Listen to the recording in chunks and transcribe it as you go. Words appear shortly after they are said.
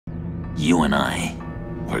You and I,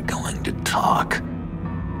 we're going to talk.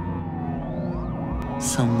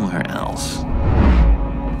 Somewhere else.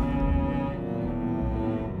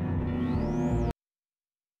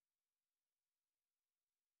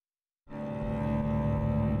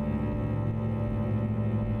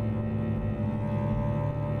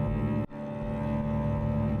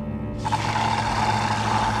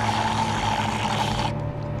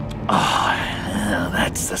 Oh,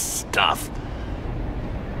 that's the stuff.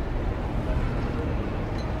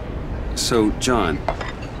 So, John,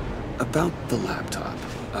 about the laptop.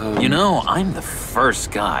 You know, I'm the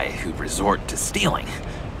first guy who'd resort to stealing.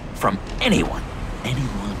 From anyone.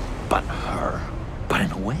 Anyone but her. But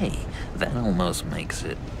in a way, that almost makes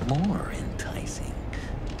it more enticing.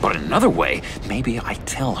 But in another way, maybe I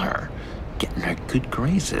tell her, get in her good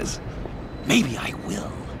graces. Maybe I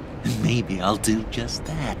will. Maybe I'll do just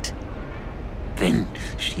that. Then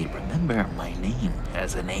she'd remember my name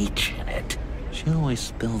has an H in it. She always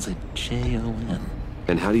spells it J-O-N.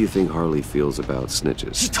 And how do you think Harley feels about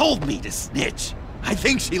snitches? She told me to snitch. I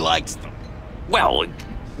think she likes them. Well,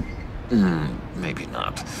 maybe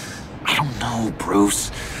not. I don't know,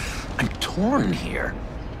 Bruce. I'm torn here.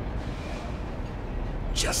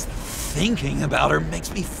 Just thinking about her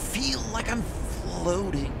makes me feel like I'm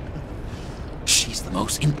floating. She's the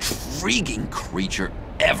most intriguing creature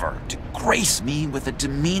ever to grace me with a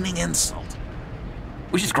demeaning insult.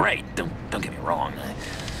 Which is great, don't get me wrong.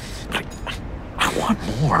 I want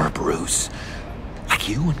more, Bruce. Like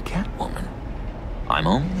you and Catwoman. I'm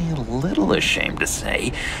only a little ashamed to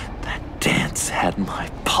say that dance had my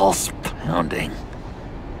pulse pounding.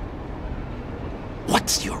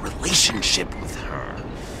 What's your relationship with her?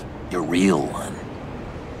 Your real one?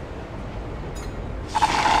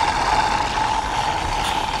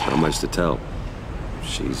 Not much to tell.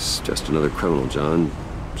 She's just another criminal, John.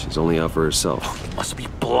 She's only out for herself. Oh, you must be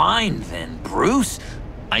blind then, Bruce.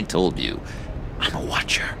 I told you, I'm a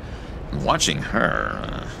watcher. And watching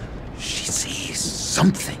her, she sees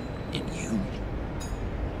something in you.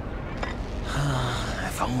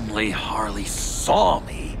 If only Harley saw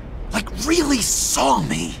me. Like, really saw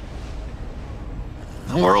me.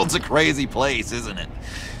 The world's a crazy place, isn't it?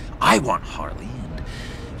 I want Harley, and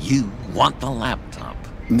you want the laptop.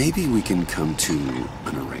 Maybe we can come to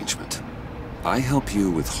an arrangement. I help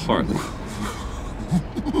you with Harley.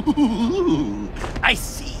 I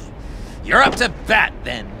see. You're up to bat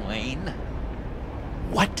then, Wayne.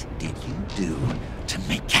 What did you do to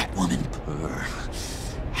make Catwoman purr?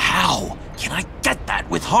 How can I get that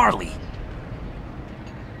with Harley?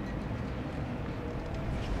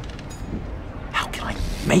 How can I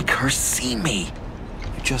make her see me?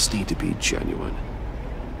 You just need to be genuine.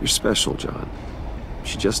 You're special, John.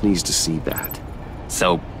 She just needs to see that.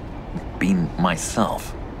 So, be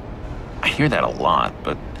myself. I hear that a lot,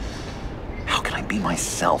 but how can I be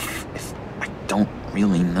myself if I don't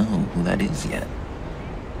really know who that is yet?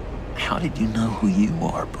 How did you know who you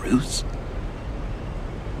are, Bruce?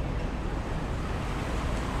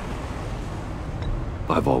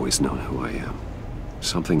 I've always known who I am.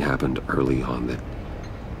 Something happened early on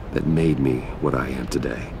that made me what I am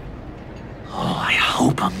today. Oh, I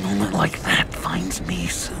hope a moment like that finds me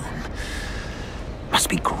soon. Must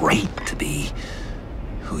be great to be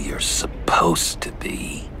who you're supposed to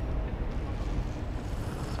be.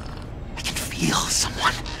 I can feel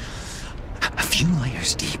someone a few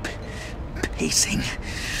layers deep, pacing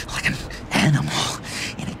like an animal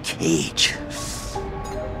in a cage.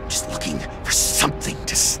 Just looking for something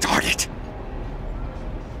to start it.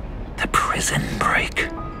 The prison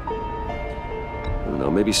break. Now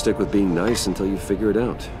maybe stick with being nice until you figure it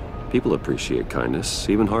out. People appreciate kindness,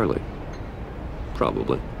 even Harley.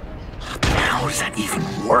 Probably. How does that even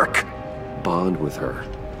work? Bond with her.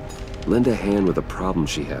 Lend a hand with a problem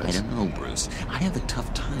she has. I don't know, Bruce. I have a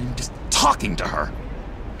tough time just talking to her.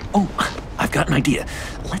 Oh, I've got an idea.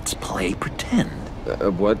 Let's play pretend.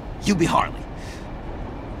 What? You be Harley.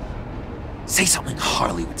 Say something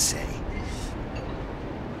Harley would say.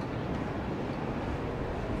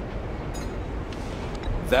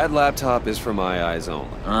 That laptop is for my eyes only.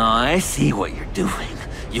 I see what you're doing.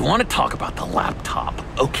 You want to talk about the laptop,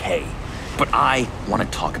 okay. But I want to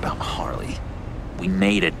talk about Harley. We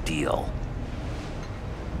made a deal.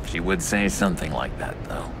 She would say something like that,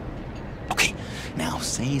 though. Okay, now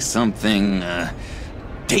say something,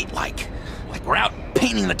 date-like. Like we're out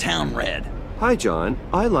painting the town red. Hi, John.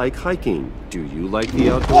 I like hiking. Do you like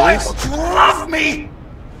the outdoors? Boy, you love me!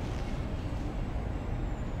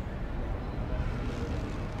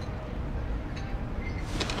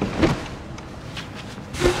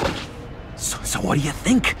 So what do you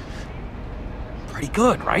think? Pretty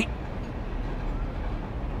good, right?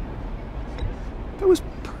 That was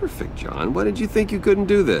perfect, John. Why did you think you couldn't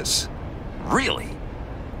do this? Really?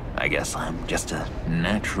 I guess I'm just a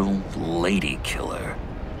natural lady killer.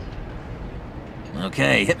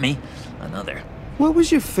 Okay, hit me. Another. What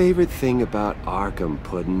was your favorite thing about Arkham,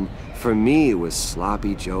 Puddin'? For me, it was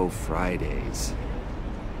Sloppy Joe Fridays.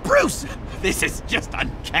 Bruce! This is just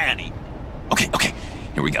uncanny. Okay,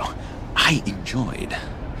 here we go. I enjoyed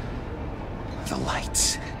the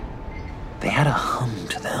lights. They had a hum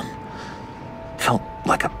to them. Felt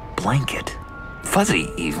like a blanket. Fuzzy,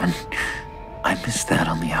 even. I miss that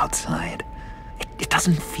on the outside. It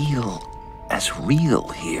doesn't feel as real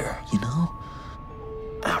here, you know?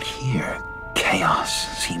 Out here, chaos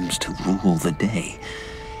seems to rule the day.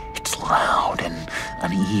 It's loud and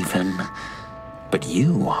uneven. But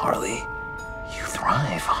you, Harley, you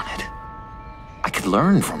thrive on it. I could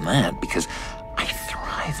learn from that because I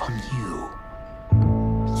thrive on you.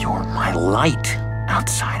 You're my light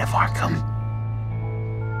outside of Arkham.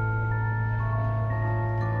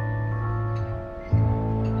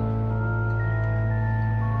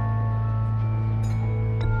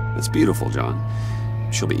 It's beautiful, John.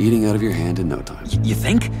 She'll be eating out of your hand in no time. You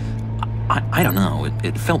think? I don't know.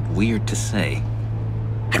 It felt weird to say.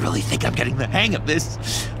 I really think I'm getting the hang of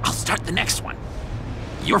this. I'll start the next one.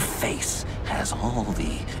 Your face has all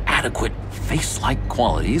the adequate face-like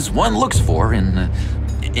qualities one looks for in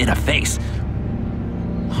a face.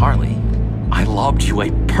 Harley, I lobbed you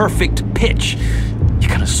a perfect pitch. You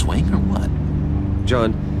gonna swing or what?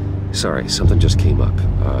 John, sorry, something just came up.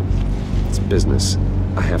 It's business.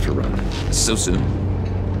 I have to run. So soon?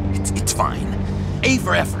 It's fine. A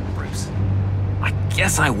for effort, Bruce. I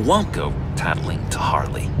guess I won't go tattling to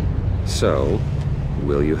Harley. So,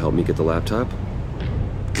 will you help me get the laptop?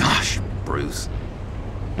 Gosh, Bruce.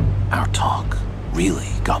 Our talk really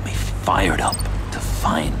got me fired up to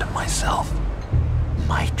find myself.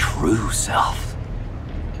 My true self.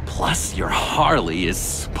 Plus, your Harley is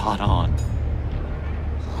spot on.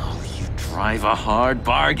 Oh, you drive a hard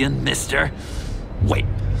bargain, mister. Wait.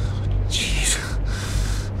 Jeez.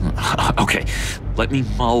 Okay, let me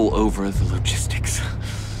mull over the logistics.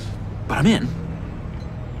 But I'm in.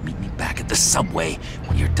 Meet me back at the subway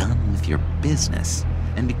when you're done with your business.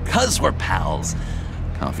 And because we're pals,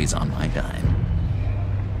 coffee's on my dime.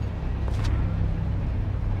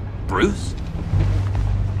 Bruce?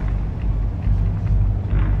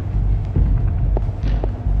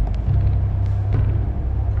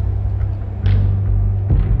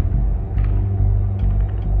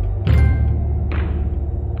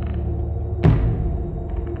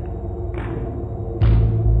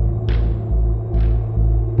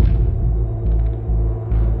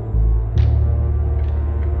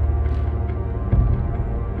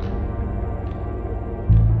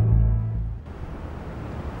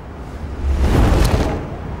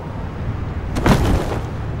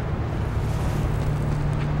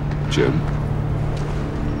 Jim?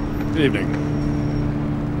 Good evening.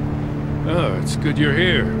 Oh, it's good you're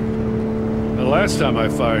here. The last time I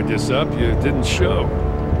fired this up, you didn't show.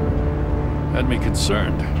 Had me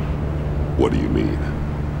concerned. What do you mean?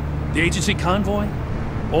 The agency convoy?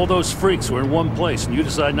 All those freaks were in one place and you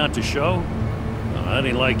decide not to show? No, I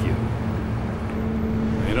didn't like you.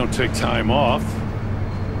 You don't take time off.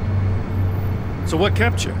 So what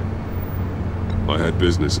kept you? I had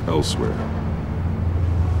business elsewhere.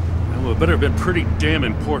 Well, it better have been pretty damn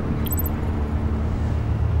important.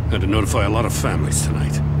 Had to notify a lot of families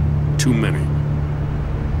tonight. Too many.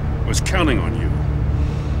 I was counting on you.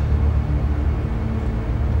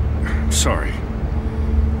 I'm sorry.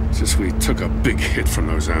 It's just we took a big hit from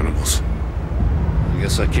those animals. I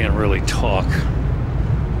guess I can't really talk.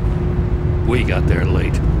 We got there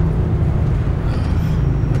late.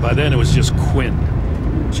 By then it was just Quinn.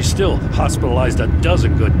 She still hospitalized a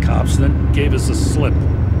dozen good cops, then gave us the slip.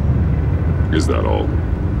 Is that all?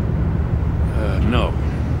 No.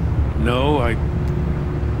 No, I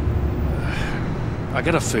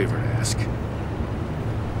got a favor to ask.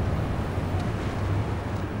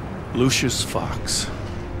 Lucius Fox.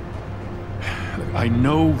 I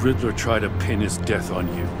know Riddler tried to pin his death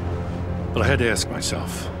on you, but I had to ask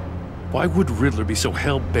myself, why would Riddler be so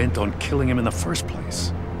hell-bent on killing him in the first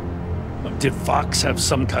place? Did Fox have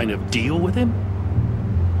some kind of deal with him?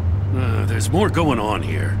 There's more going on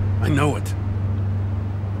here. I know it.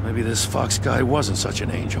 Maybe this Fox guy wasn't such an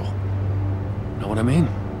angel. Know what I mean?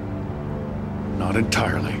 Not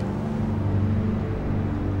entirely.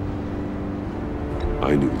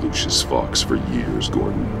 I knew Lucius Fox for years,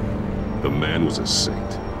 Gordon. The man was a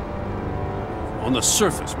saint. On the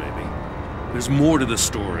surface, maybe. There's more to the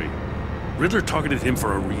story. Riddler targeted him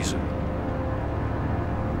for a reason.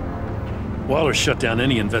 Waller shut down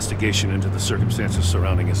any investigation into the circumstances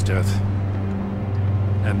surrounding his death.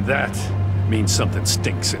 And that means something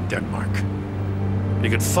stinks in Denmark. You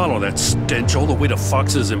could follow that stench all the way to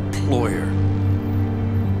Fox's employer.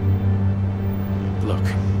 Look,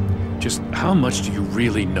 just how much do you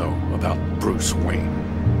really know about Bruce Wayne?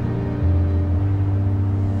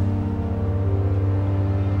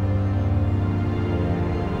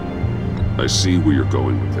 I see where you're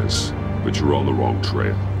going with this, but you're on the wrong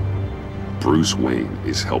trail. Bruce Wayne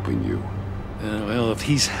is helping you. Well, if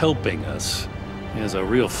he's helping us, he has a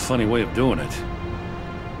real funny way of doing it.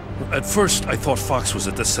 At first, I thought Fox was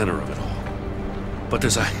at the center of it all. But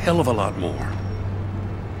there's a hell of a lot more.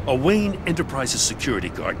 A Wayne Enterprises security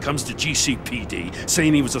guard comes to GCPD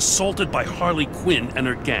saying he was assaulted by Harley Quinn and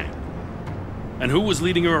her gang. And who was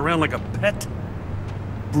leading her around like a pet?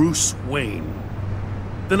 Bruce Wayne.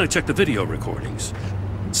 Then I checked the video recordings.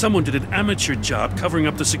 Someone did an amateur job covering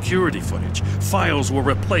up the security footage. Files were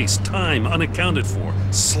replaced, time unaccounted for,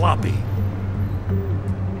 sloppy.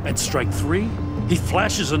 And strike three? He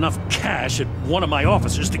flashes enough cash at one of my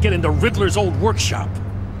officers to get into Riddler's old workshop.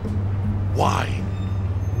 Why?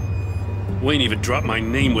 Wayne even dropped my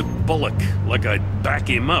name with Bullock, like I'd back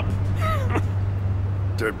him up.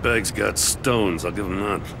 Dirtbag's got stones, I'll give him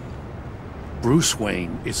that. Bruce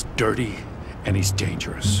Wayne is dirty and he's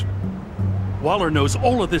dangerous. Waller knows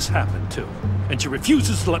all of this happened too, and she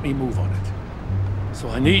refuses to let me move on it. So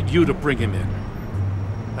I need you to bring him in.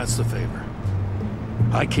 That's the favor.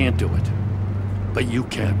 I can't do it, but you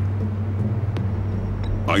can.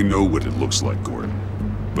 I know what it looks like, Gordon,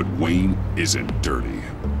 but Wayne isn't dirty.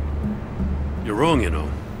 You're wrong, you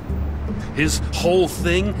know. His whole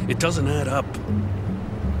thing, it doesn't add up.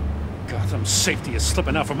 Gotham's safety is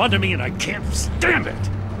slipping out from under me and I can't stand it!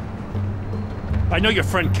 I know your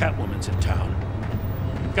friend Catwoman's in town.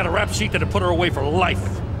 Got a rap sheet that'll put her away for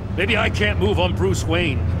life. Maybe I can't move on Bruce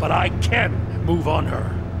Wayne, but I can move on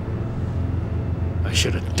her. I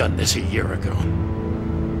should have done this a year ago.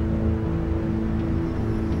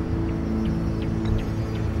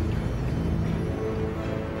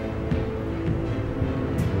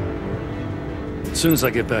 As soon as I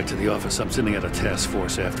get back to the office, I'm sending out a task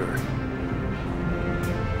force after her.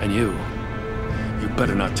 And you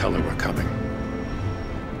better not tell her we're coming.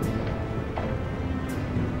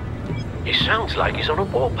 He sounds like he's on a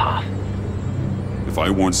warpath. If I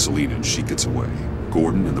warn Selina and she gets away,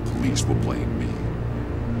 Gordon and the police will blame me.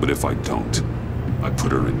 But if I don't, I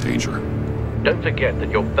put her in danger. Don't forget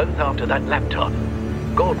that you're both after that laptop.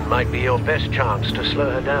 Gordon might be your best chance to slow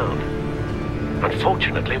her down.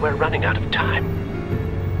 Unfortunately, we're running out of time.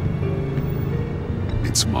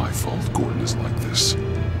 It's my fault Gordon is like this.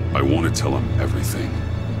 I want to tell him everything,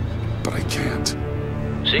 but I can't.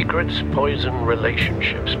 Secrets poison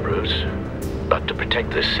relationships, Bruce. But to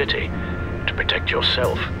protect this city, to protect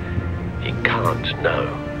yourself, he can't know.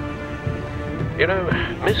 You know,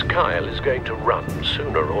 Miss Kyle is going to run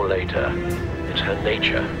sooner or later. It's her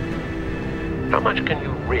nature. How much can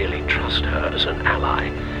you really trust her as an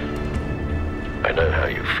ally? I know how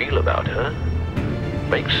you feel about her.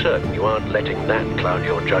 Make certain you aren't letting that cloud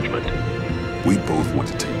your judgment. We both want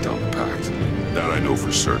to take down the Pact. That I know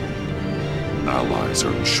for certain. Allies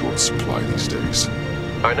are in short supply these days.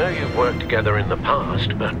 I know you've worked together in the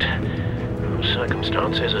past, but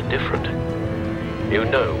circumstances are different. You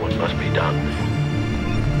know what must be done.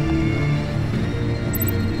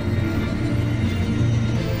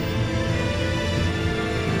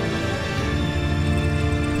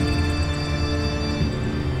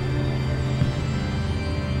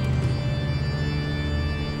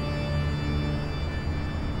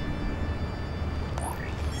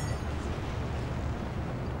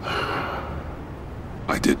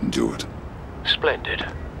 I didn't do it. Splendid.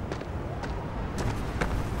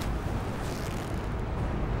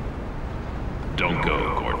 Don't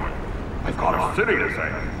go, Gordon. I've got a city to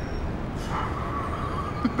save.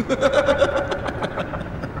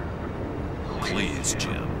 Please,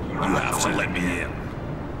 Jim. You have to let me in.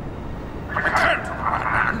 I can't,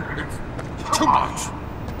 man. It's too much.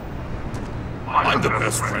 I'm the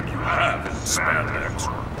best friend you have in spandex,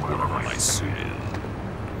 whatever I see it.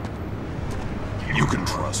 You can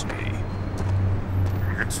trust me.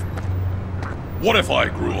 What if I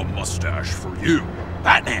grew a mustache for you?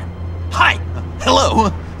 Batman! Hi!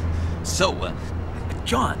 Hello! So,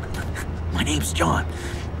 John. My name's John.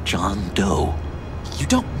 John Doe. You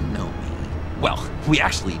don't know me. Well, we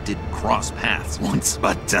actually did cross paths once,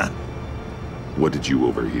 but, What did you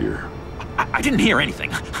overhear? I didn't hear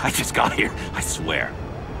anything. I just got here, I swear.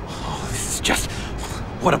 Oh, this is just...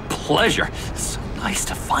 what a pleasure. So nice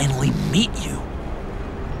to finally meet you.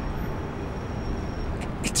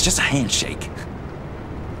 It's It's just a handshake.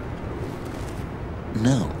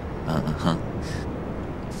 No. Uh-huh.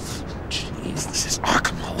 Jeez, this is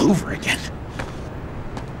Arkham all over again.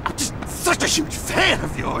 I'm just such a huge fan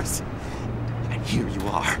of yours. And here you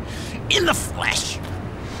are, in the flesh.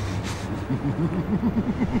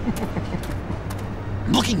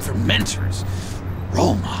 I'm looking for mentors,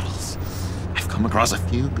 role models. I've come across a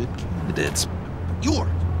few good candidates. You're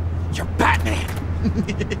Batman.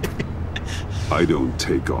 I don't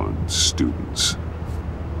take on students.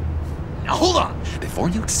 Now hold on. Before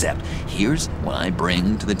you accept, here's what I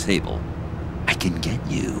bring to the table. I can get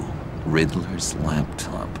you Riddler's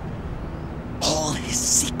laptop. All his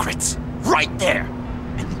secrets, right there.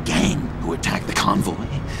 And the gang who attacked the convoy,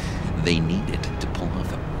 they needed to pull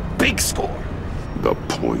off a big score. The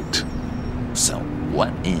point. So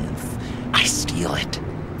what if I steal it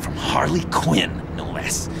from Harley Quinn, no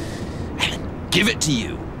less, and then give it to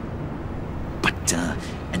you? But,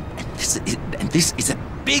 and this is a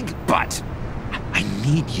big but. I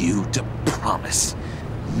need you to promise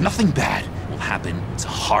nothing bad will happen to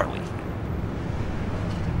Harley.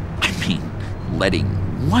 I mean, letting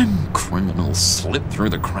one criminal slip through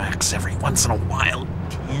the cracks every once in a while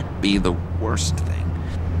can't be the worst thing.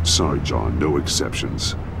 Sorry, John, no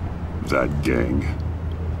exceptions. That gang,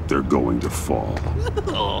 they're going to fall.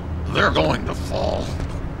 Oh, they're going to fall.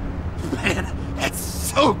 Man, that's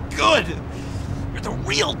so good! You're the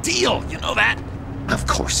real deal, you know that? Of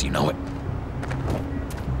course you know it.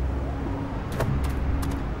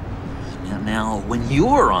 Now, when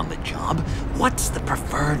you're on the job, what's the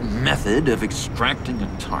preferred method of extracting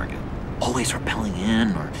a target? Always rappelling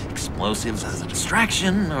in, or explosives as a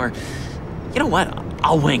distraction, or... You know what?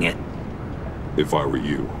 I'll wing it. If I were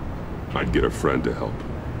you, I'd get a friend to help.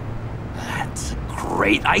 That's a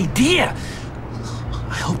great idea!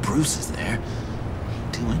 I hope Bruce is there.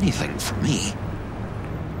 He'd do anything for me.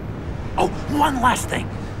 Oh, one last thing.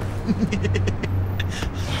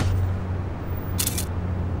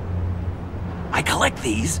 I collect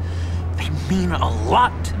these. They mean a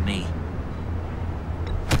lot to me.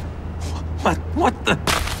 What the?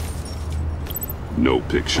 No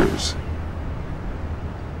pictures.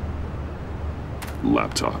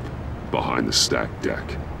 Laptop behind the stacked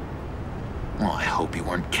deck. Well, I hope you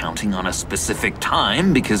weren't counting on a specific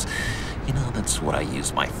time, because, you know, that's what I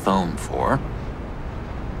use my phone for.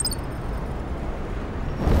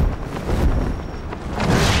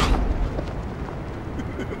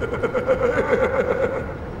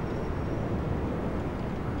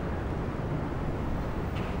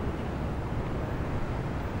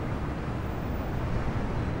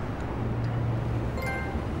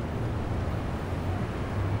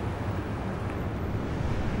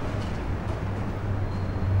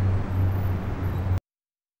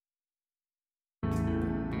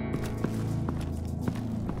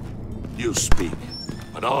 You speak,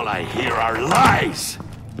 but all I hear are lies!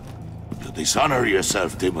 You dishonor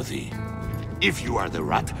yourself, Timothy. If you are the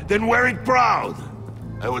rat, then wear it proud!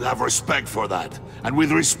 I would have respect for that, and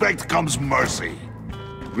with respect comes mercy.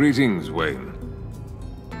 Greetings, Wayne.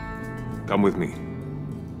 Come with me.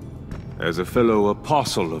 As a fellow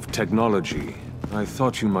apostle of technology, I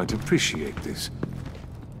thought you might appreciate this.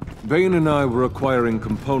 Bane and I were acquiring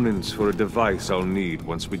components for a device I'll need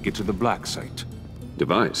once we get to the Black Site.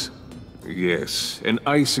 Device? Yes, an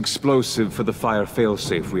ice explosive for the fire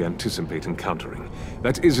failsafe we anticipate encountering.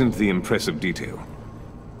 That isn't the impressive detail.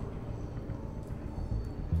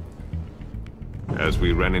 As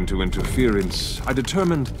we ran into interference, I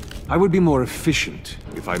determined I would be more efficient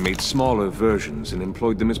if I made smaller versions and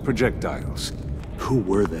employed them as projectiles. Who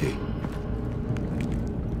were they?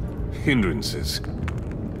 Hindrances.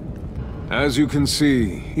 As you can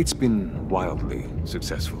see, it's been wildly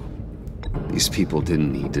successful. These people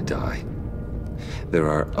didn't need to die. There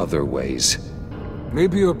are other ways.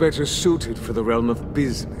 Maybe you're better suited for the realm of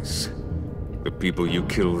business. The people you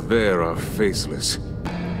kill there are faceless.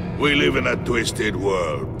 We live in a twisted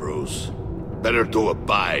world, Bruce. Better to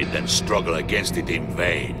abide than struggle against it in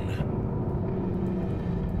vain.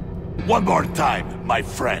 One more time, my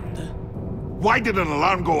friend. Why did an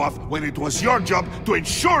alarm go off when it was your job to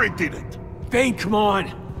ensure it didn't? Bane, come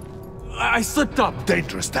on! I slipped up!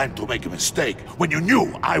 Dangerous time to make a mistake when you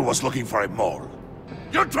knew I was looking for a mole.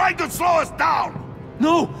 You're trying to slow us down!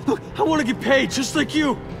 No! Look, I want to get paid, just like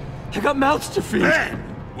you! I got mouths to feed! Then,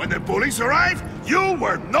 when the police arrived, you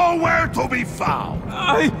were nowhere to be found!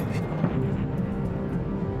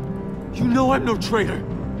 You know I'm no traitor!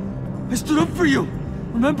 I stood up for you,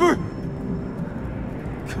 remember?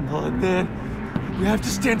 Come on, man. We have to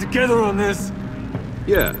stand together on this!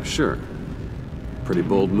 Yeah, sure. Pretty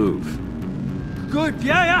bold move. good.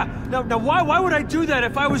 Yeah. Now why would I do that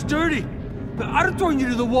if I was dirty? I'd have thrown you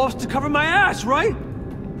to the wolves to cover my ass, right?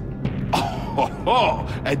 Oh,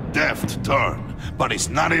 a deft turn, but it's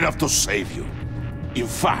not enough to save you. In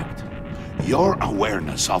fact, your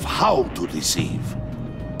awareness of how to deceive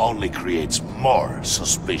only creates more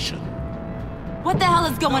suspicion. What the hell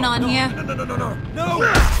is going on here?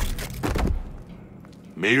 No!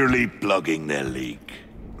 Merely plugging the leak.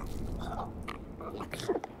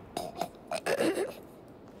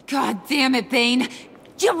 God damn it, Bane.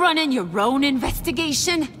 You're running your own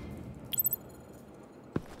investigation?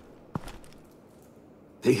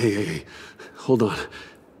 Hey. Hold on.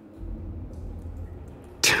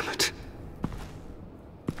 Damn it.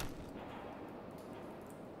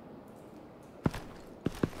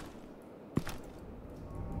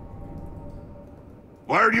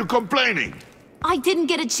 Why are you complaining? I didn't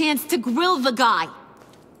get a chance to grill the guy.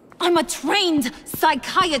 I'm a trained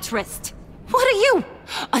psychiatrist. What are you?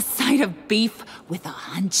 A side of beef with a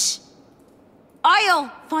hunch?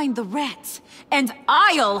 I'll find the rat, and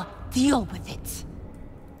I'll deal with it.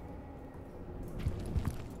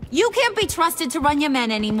 You can't be trusted to run your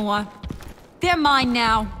men anymore. They're mine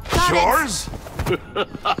now. Got Yours?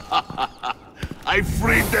 I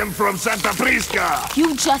freed them from Santa Prisca!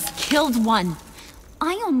 You just killed one.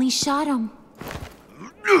 I only shot him.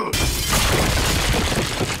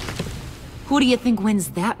 Who do you think wins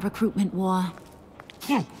that recruitment war?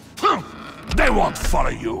 They won't follow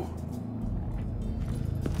you.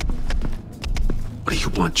 What do you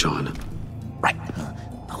want, John? Right,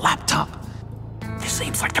 the laptop. This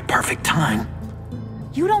seems like the perfect time.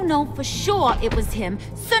 You don't know for sure it was him,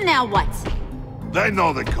 so now what? They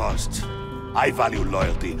know the cost. I value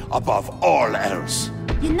loyalty above all else.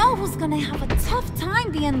 You know who's gonna have a tough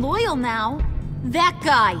time being loyal now? That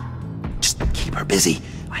guy. Just keep her busy.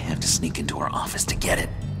 I have to sneak into her office to get it.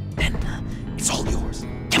 Then, it's all yours.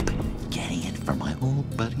 Yep, getting it for my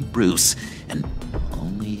old buddy Bruce. And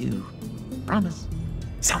only you. Promise.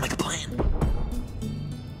 Sound like a plan?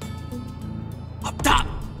 Up top!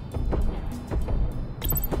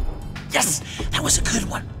 Yes, that was a good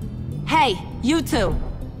one. Hey, you two.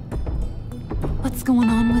 What's going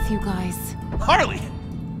on with you guys? Harley,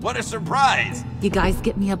 what a surprise. You guys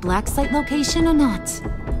get me a black site location or not?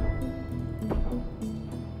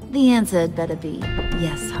 The answer had better be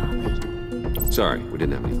yes, Harley. Sorry, we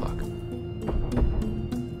didn't have any luck.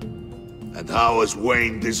 And how has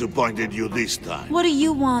Wayne disappointed you this time? What do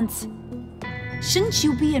you want? Shouldn't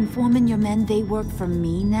you be informing your men they work for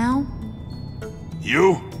me now?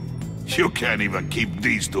 You? You can't even keep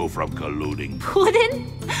these two from colluding.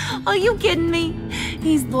 Puddin'? Are you kidding me?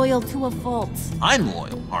 He's loyal to a fault. I'm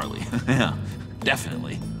loyal, Harley. Yeah,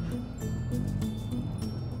 definitely.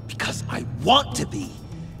 Because I want to be.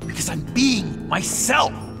 Because I'm being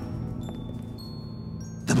myself.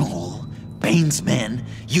 The Mole, Bane's men,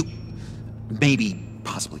 you maybe,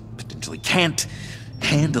 possibly, potentially can't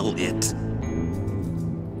handle it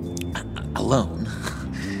alone.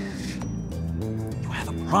 You have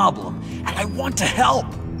a problem, and I want to help.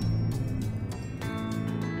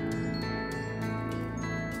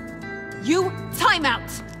 You, time out!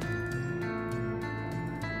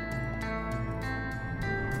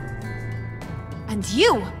 And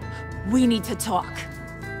you, we need to talk.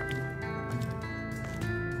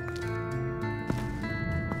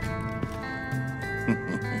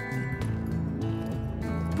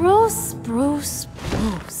 Bruce.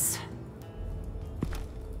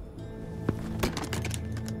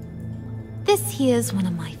 This here's one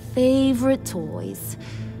of my favorite toys.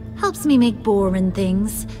 Helps me make boring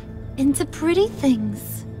things into pretty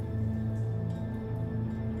things.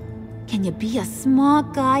 Can you be a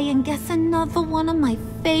smart guy and guess another one of my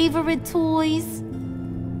favorite toys?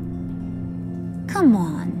 Come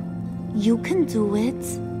on, you can do it.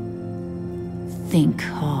 Think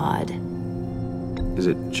hard. Is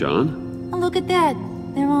it John? Oh, look at that.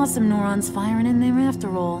 There are some neurons firing in there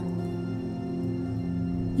after all.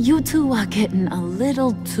 You two are getting a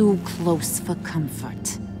little too close for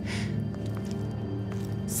comfort.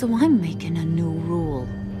 So I'm making a new rule.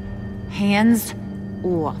 Hands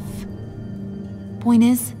off. Point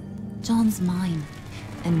is, John's mine,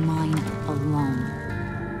 and mine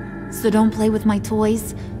alone. So don't play with my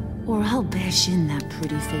toys, or I'll bash in that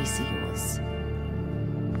pretty face of yours.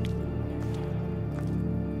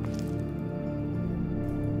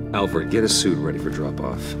 Alfred, get a suit ready for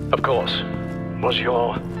drop-off. Of course. Was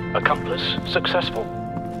your accomplice successful?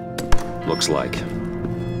 Looks like.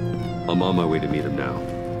 I'm on my way to meet him now.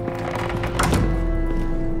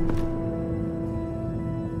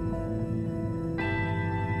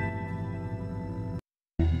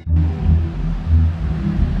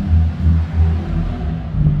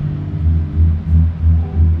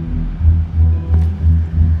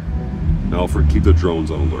 Alfred, keep the drones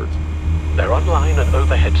on alert. They're online and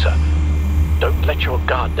overhead, sir. Don't let your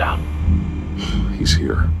guard down. He's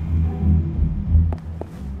here.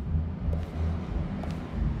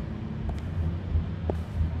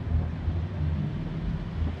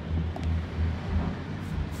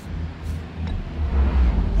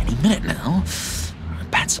 Any minute now.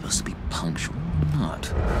 Pat's supposed to be punctual or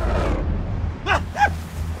not?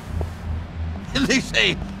 They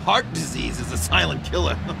say heart disease is a silent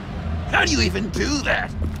killer. How do you even do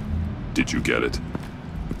that? Did you get it?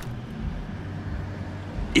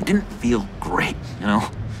 It didn't feel great, you know?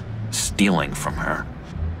 Stealing from her.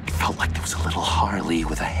 It felt like there was a little Harley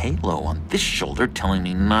with a halo on this shoulder telling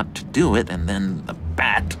me not to do it, and then the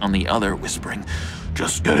bat on the other whispering,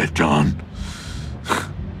 "Just get it, John."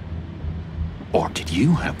 Or did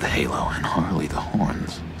you have the halo and Harley the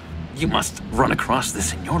horns? You must run across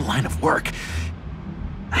this in your line of work.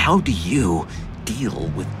 How do you deal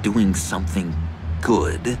with doing something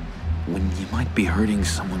good when you might be hurting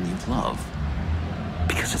someone you love?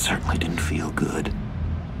 Because it certainly didn't feel good.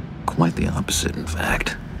 Quite the opposite, in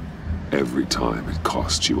fact. Every time it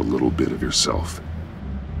costs you a little bit of yourself.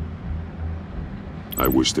 I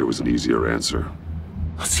wish there was an easier answer.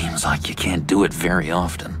 It seems like you can't do it very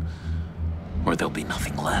often, or there'll be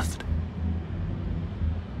nothing left.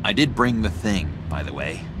 I did bring the thing, by the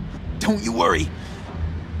way. Don't you worry.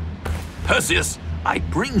 Perseus, I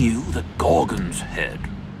bring you the Gorgon's head.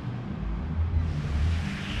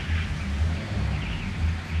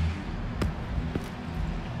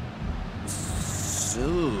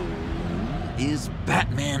 So, is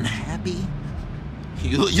Batman happy?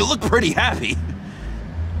 You look pretty happy.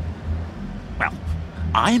 Well,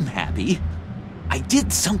 I'm happy. I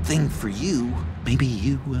did something for you. Maybe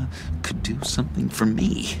you could do something for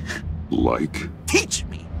me. Like? Teach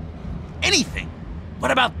me. Anything. What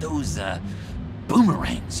about those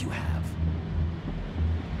boomerangs you have?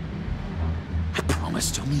 I promise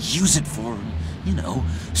to only use it for, you know,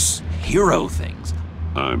 hero things.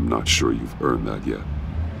 I'm not sure you've earned that yet.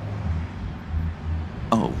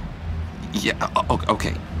 Oh. Yeah,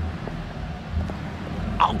 okay.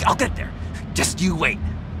 I'll get there. Just you wait.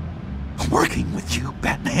 Working with you,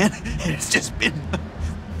 Batman, it's just been...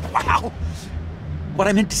 wow. What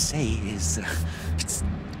I meant to say is, it's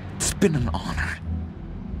been an honor.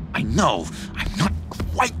 I know I'm not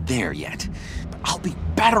quite there yet, but I'll be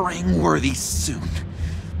battering worthy soon.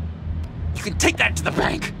 You can take that to the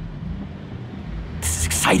bank. This is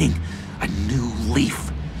exciting. A new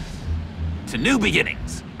leaf. To new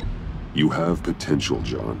beginnings. You have potential,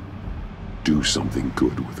 John. Do something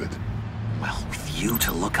good with it. Well, with you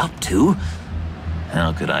to look up to,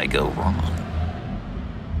 how could I go wrong?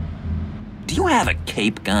 Do you have a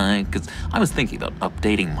cape, guy? Because I was thinking about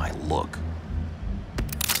updating my look.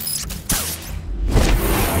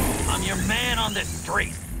 I'm your man on the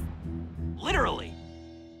street. Literally.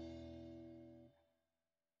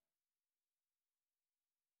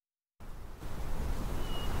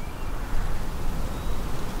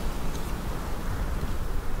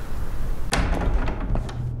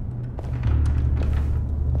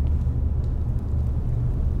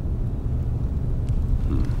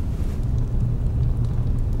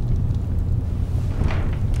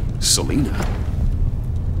 Selina?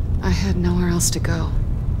 I had nowhere else to go.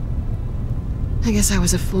 I guess I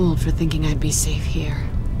was a fool for thinking I'd be safe here.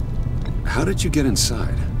 How did you get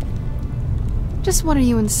inside? Just what are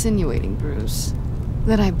you insinuating, Bruce?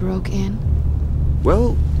 That I broke in?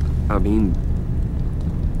 Well, I mean...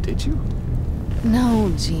 did you? No,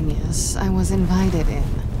 genius. I was invited in.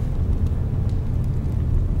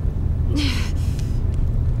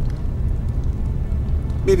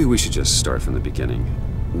 Maybe we should just start from the beginning.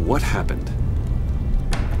 What happened?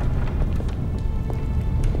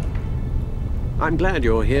 I'm glad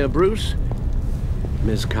you're here, Bruce.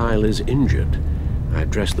 Miss Kyle is injured. I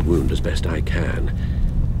dressed the wound as best I can.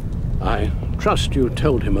 I trust you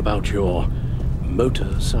told him about your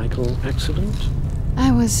motorcycle accident?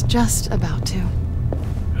 I was just about to.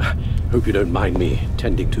 Hope you don't mind me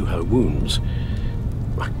tending to her wounds.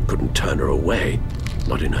 I couldn't turn her away,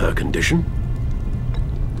 not in her condition.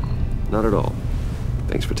 Not at all.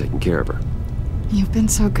 Thanks for taking care of her. You've been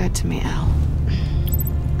so good to me, Al.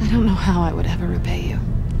 I don't know how I would ever repay you.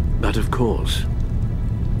 But of course.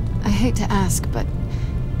 I hate to ask, but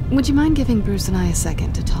would you mind giving Bruce and I a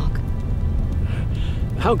second to talk?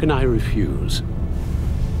 How can I refuse?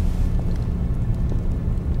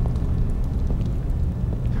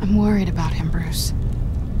 I'm worried about him, Bruce.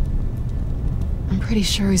 I'm pretty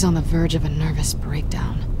sure he's on the verge of a nervous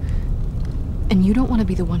breakdown. And you don't want to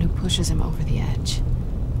be the one who pushes him over the edge.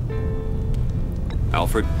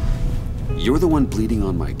 Alfred, You're the one bleeding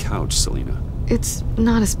on my couch, Selina. It's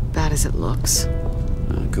not as bad as it looks.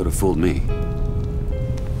 Could have fooled me.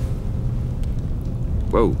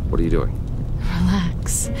 Whoa, what are you doing?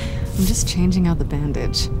 Relax. I'm just changing out the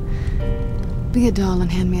bandage. Be a doll and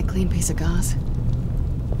hand me a clean piece of gauze.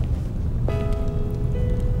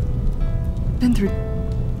 Been through...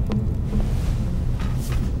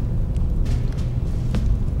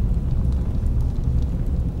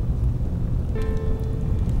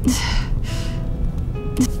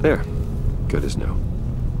 There. Good as new.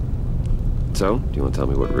 So, do you want to tell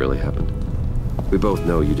me what really happened? We both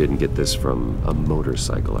know you didn't get this from a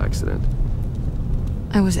motorcycle accident.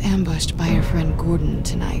 I was ambushed by your friend Gordon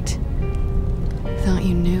tonight. Thought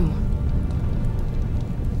you knew.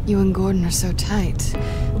 You and Gordon are so tight.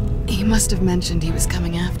 He must have mentioned he was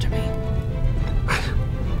coming after me.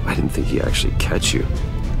 I didn't think he'd actually catch you.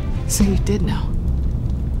 So you did know.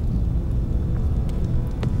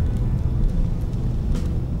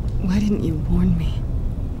 Why didn't you warn me?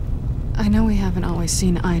 I know we haven't always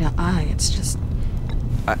seen eye to eye, it's just...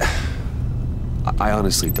 I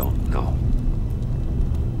honestly don't know.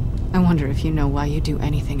 I wonder if you know why you do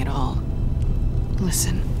anything at all.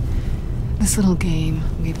 Listen, this little game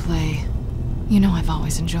we play, you know I've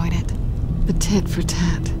always enjoyed it. The tit for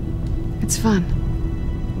tat. It's fun.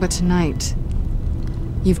 But tonight,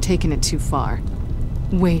 you've taken it too far.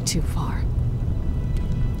 Way too far.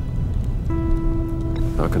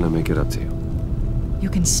 How can I make it up to you? You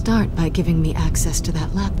can start by giving me access to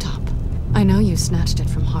that laptop. I know you snatched it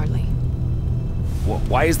from Harley.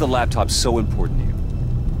 Why is the laptop so important to you?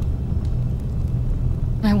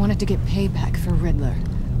 I wanted to get payback for Riddler,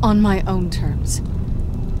 on my own terms.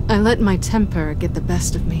 I let my temper get the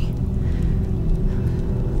best of me.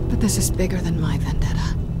 But this is bigger than my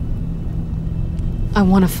vendetta. I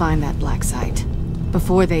want to find that black site,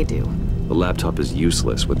 before they do. The laptop is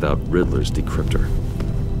useless without Riddler's decryptor.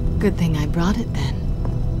 Good thing I brought it then.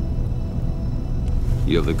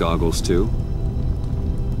 You have the goggles too?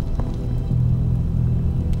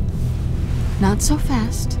 Not so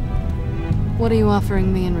fast. What are you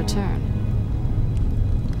offering me in return?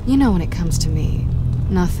 You know when it comes to me,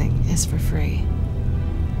 nothing is for free.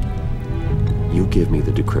 You give me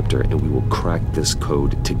the decryptor and we will crack this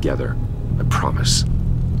code together. I promise.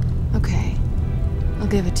 Okay. I'll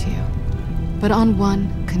give it to you. But on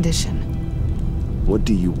one condition. What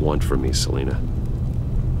do you want from me, Selina?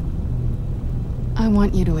 I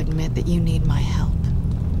want you to admit that you need my help.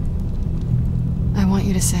 I want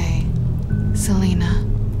you to say, Selina,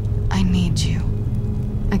 I need you.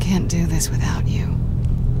 I can't do this without you.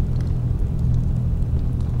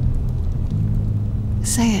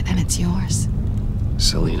 Say it and it's yours.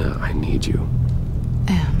 Selina, I need you.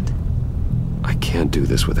 And? I can't do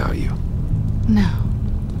this without you. No,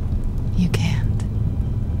 you can't.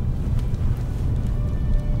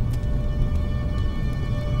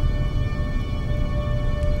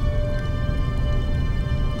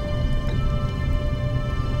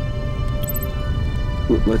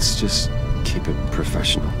 Let's just keep it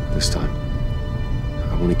professional this time.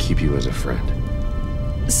 I want to keep you as a friend.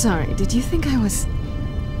 Sorry, did you think I was...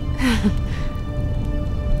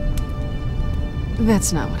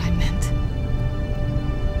 That's not what I meant.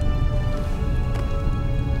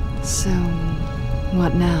 So,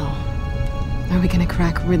 what now? Are we gonna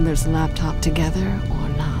crack Riddler's laptop together or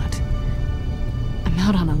not? I'm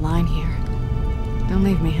out on a line here. Don't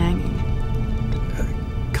leave me hanging.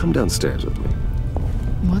 Come downstairs with me.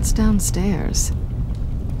 What's downstairs?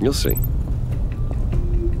 You'll see.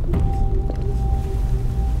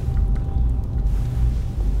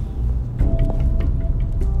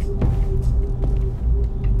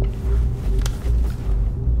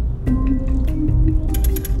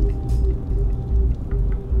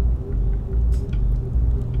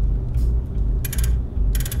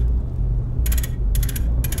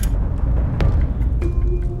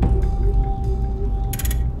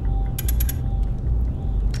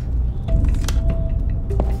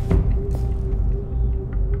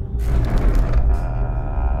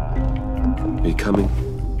 Are you coming?